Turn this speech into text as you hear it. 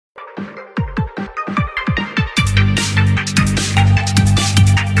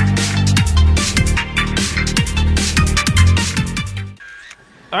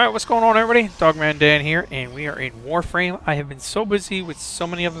Alright, what's going on, everybody? DogMan Dan here, and we are in Warframe. I have been so busy with so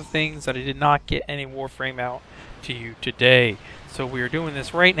many other things that I did not get any Warframe out to you today. So we are doing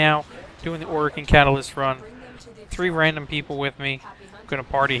this right now, doing the Orokin Catalyst run. 3 random people with me. I'm going to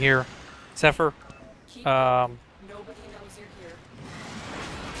party here. Zephyr. Still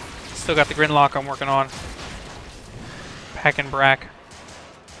got the Grinlock I'm working on. Pack and Brack.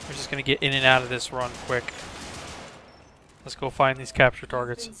 We're just going to get in and out of this run quick. Let's go find these capture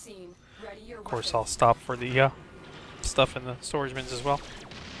targets. Of course, I'll stop for the stuff in the storage bins as well.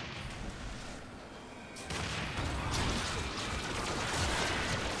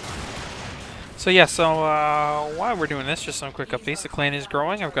 So yeah, while we're doing this, just some quick updates. The clan is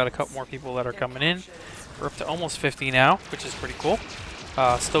growing. I've got a couple more people that are coming in. We're up to almost 50 now, which is pretty cool.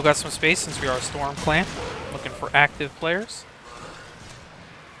 Still got some space since we are a Storm clan. Looking for active players.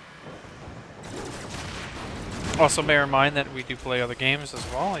 Also bear in mind that we do play other games as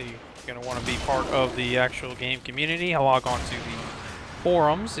well. You're going to want to be part of the actual game community. I'll log on to the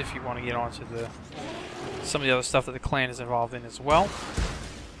forums if you want to get onto some of the other stuff that the clan is involved in as well.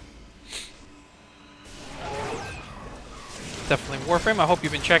 Definitely Warframe. I hope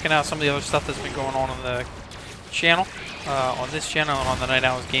you've been checking out some of the other stuff that's been going on the channel. On this channel and on the Night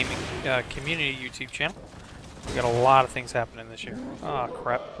Owls Gaming community YouTube channel. We got a lot of things happening this year. Oh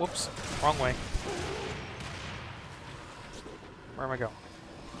crap. Whoops. Wrong way. Where am I going?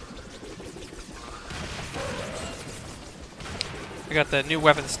 We got the new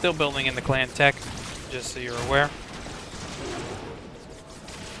weapon still building in the clan tech, just so you're aware.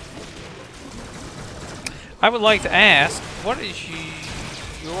 I would like to ask, what is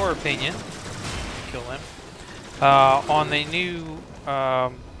your opinion, kill him, on the new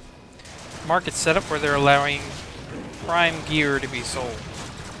market setup where they're allowing Prime gear to be sold?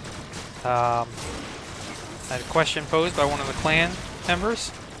 I had a question posed by one of the clan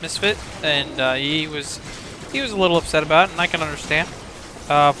members, Misfit, and he was a little upset about it, and I can understand.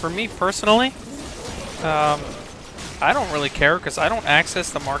 For me personally, I don't really care because I don't access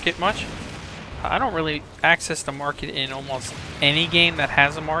the market much. I don't really access the market in almost any game that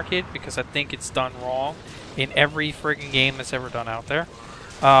has a market because I think it's done wrong in every friggin' game that's ever done out there.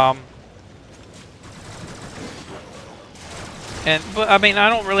 But I mean, I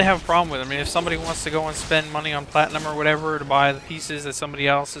don't really have a problem with it. I mean, if somebody wants to go and spend money on platinum or whatever to buy the pieces that somebody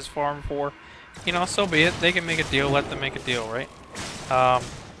else is farming for, you know, so be it. They can make a deal. Let them make a deal, right?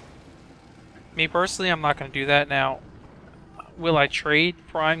 Me personally, I'm not going to do that. Now, will I trade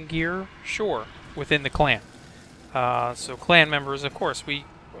Prime gear? Sure, within the clan. So clan members, of course, we're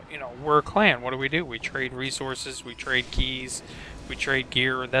a clan. What do? We trade resources. We trade keys. We trade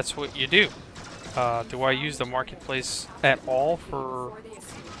gear. That's what you do. Do I use the marketplace at all for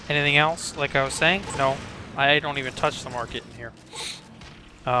anything else, like I was saying? No, I don't even touch the market in here.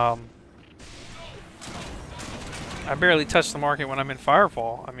 I barely touch the market when I'm in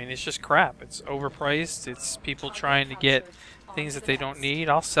Firefall. I mean, it's just crap. It's overpriced. It's people trying to get things that they don't need.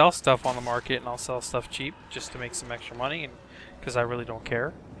 I'll sell stuff on the market, and I'll sell stuff cheap just to make some extra money, and because I really don't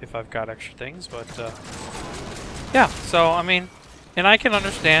care if I've got extra things. But, yeah, so, I mean, and I can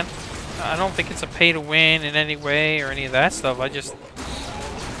understand. I don't think it's a pay-to-win in any way or any of that stuff.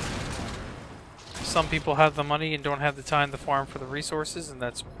 Some people have the money and don't have the time to farm for the resources, and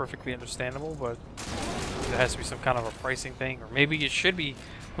that's perfectly understandable, but there has to be some kind of a pricing thing, or maybe it should be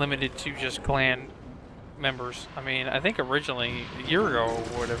limited to just clan members. I mean, I think originally, a year ago,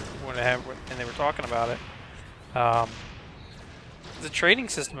 when they were talking about it, the trading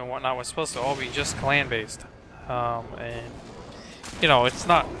system and whatnot was supposed to all be just clan-based. And, you know, it's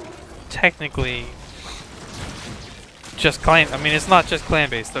not technically just clan. I mean, it's not just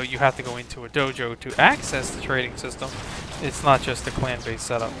clan-based, though. You have to go into a dojo to access the trading system. It's not just a clan-based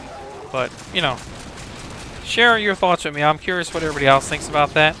setup. But, you know, share your thoughts with me. I'm curious what everybody else thinks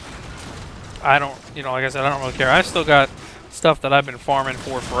about that. I don't, you know, like I said, I don't really care. I've still got stuff that I've been farming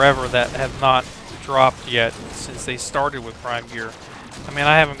for forever that have not dropped yet since they started with Prime gear. I mean,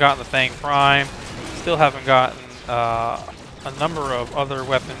 I haven't gotten the Fang Prime. Still haven't gotten a number of other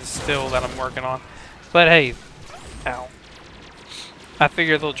weapons still that I'm working on. But hey, ow. I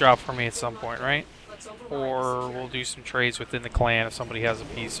figure they'll drop for me at some point, right? Or we'll do some trades within the clan if somebody has a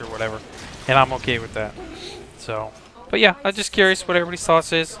piece or whatever. And I'm okay with that. So, but yeah, I'm just curious what everybody's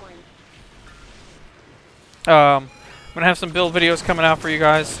thoughts is. I'm going to have some build videos coming out for you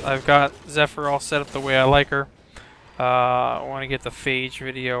guys. I've got Zephyr all set up the way I like her. I want to get the Phage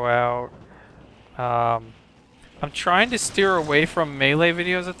video out. I'm trying to steer away from Melee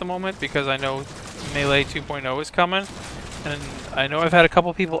videos at the moment because I know Melee 2.0 is coming. And I know I've had a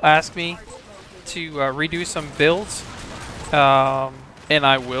couple people ask me to redo some builds. and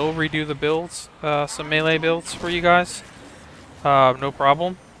I will redo the builds, some melee builds for you guys. No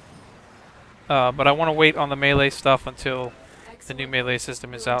problem. But I want to wait on the melee stuff until the new melee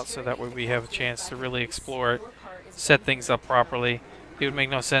system is out, so that way we have a chance to really explore it, set things up properly. It would make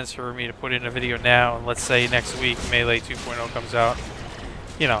no sense for me to put in a video now, and let's say next week Melee 2.0 comes out.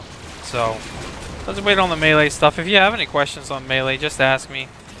 You know, so let's wait on the Melee stuff. If you have any questions on Melee, just ask me.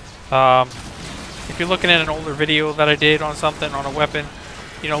 If you're looking at an older video that I did on something, on a weapon,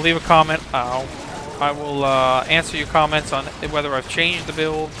 you know, leave a comment. I will answer your comments on whether I've changed the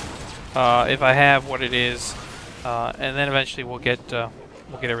build, if I have, what it is, and then eventually we'll get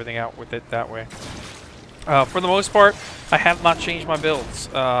everything out with it that way. For the most part, I have not changed my builds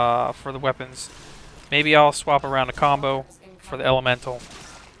for the weapons. Maybe I'll swap around a combo for the elemental,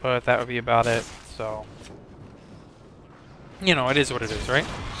 but that would be about it. So, you know, it is what it is, right?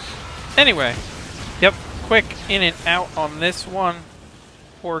 Anyway, yep, quick in and out on this one.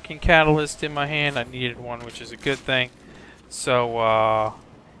 Working catalyst in my hand. I needed one, which is a good thing. So,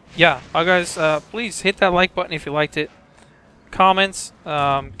 yeah, guys, please hit that like button if you liked it. Comments,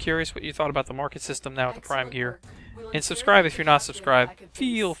 curious what you thought about the market system now with the Prime gear. And subscribe if you're not subscribed.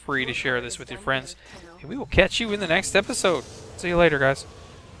 Feel free to share this with your friends. And we will catch you in the next episode. See you later, guys.